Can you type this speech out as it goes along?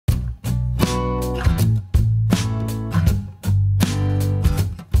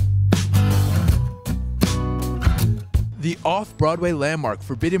off-Broadway landmark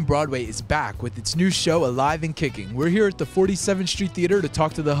Forbidden Broadway is back with its new show alive and kicking. We're here at the 47th Street Theater to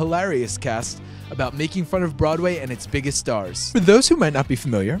talk to the hilarious cast about making fun of Broadway and its biggest stars. For those who might not be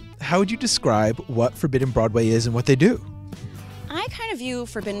familiar, how would you describe what Forbidden Broadway is and what they do? I kind of view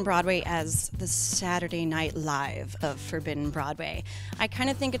Forbidden Broadway as the Saturday Night Live of Forbidden Broadway. I kind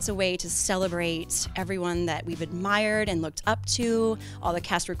of think it's a way to celebrate everyone that we've admired and looked up to, all the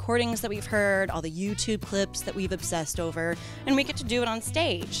cast recordings that we've heard, all the YouTube clips that we've obsessed over, and we get to do it on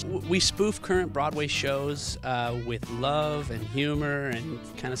stage. We spoof current Broadway shows with love and humor and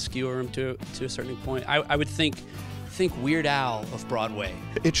kind of skewer them to a certain point. I would think Weird Al of Broadway.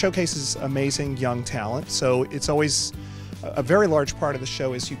 It showcases amazing young talent, so it's always a very large part of the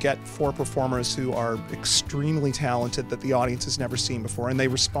show is you get 4 performers who are extremely talented that the audience has never seen before, and they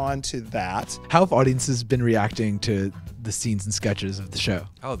respond to that. How have audiences been reacting to the scenes and sketches of the show?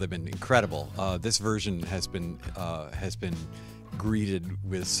 Oh, they've been incredible. This version has been greeted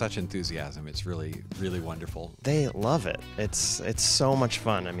with such enthusiasm. It's really, really wonderful. They love it. It's so much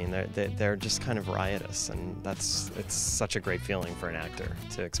fun. I mean, they're just kind of riotous, and it's such a great feeling for an actor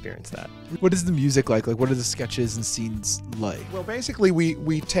to experience that. What is the music like? Like, what are the sketches and scenes like? Well, basically,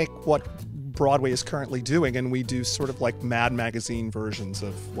 we take what Broadway is currently doing, and we do sort of like Mad Magazine versions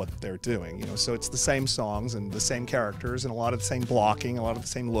of what they're doing. You know, so it's the same songs and the same characters and a lot of the same blocking, a lot of the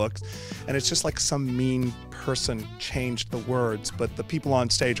same looks, and it's just like some mean person changed the words, but the people on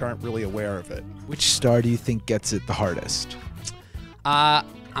stage aren't really aware of it. Which star do you think gets it the hardest? I'm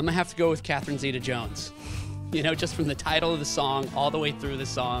gonna have to go with Catherine Zeta-Jones. You know, just from the title of the song all the way through the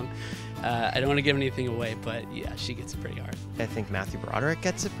song. I don't want to give anything away, but yeah, she gets it pretty hard. I think Matthew Broderick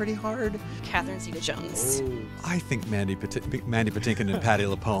gets it pretty hard. Catherine Zeta-Jones. I think Mandy Patinkin and Patti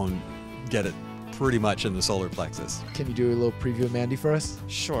LuPone get it pretty much in the solar plexus. Can you do a little preview of Mandy for us?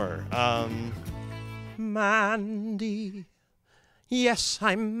 Sure. Mandy. Yes,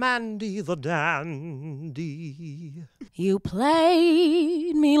 I'm Mandy the Dandy. You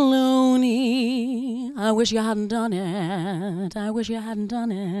played me loony. I wish you hadn't done it. I wish you hadn't done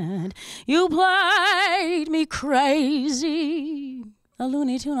it. You played me crazy. A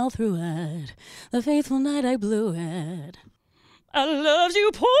Looney Tune all through it. The faithful night I blew it. I loved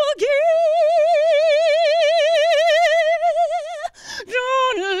you, Porgy.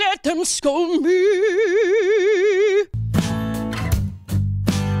 Don't let them scold me.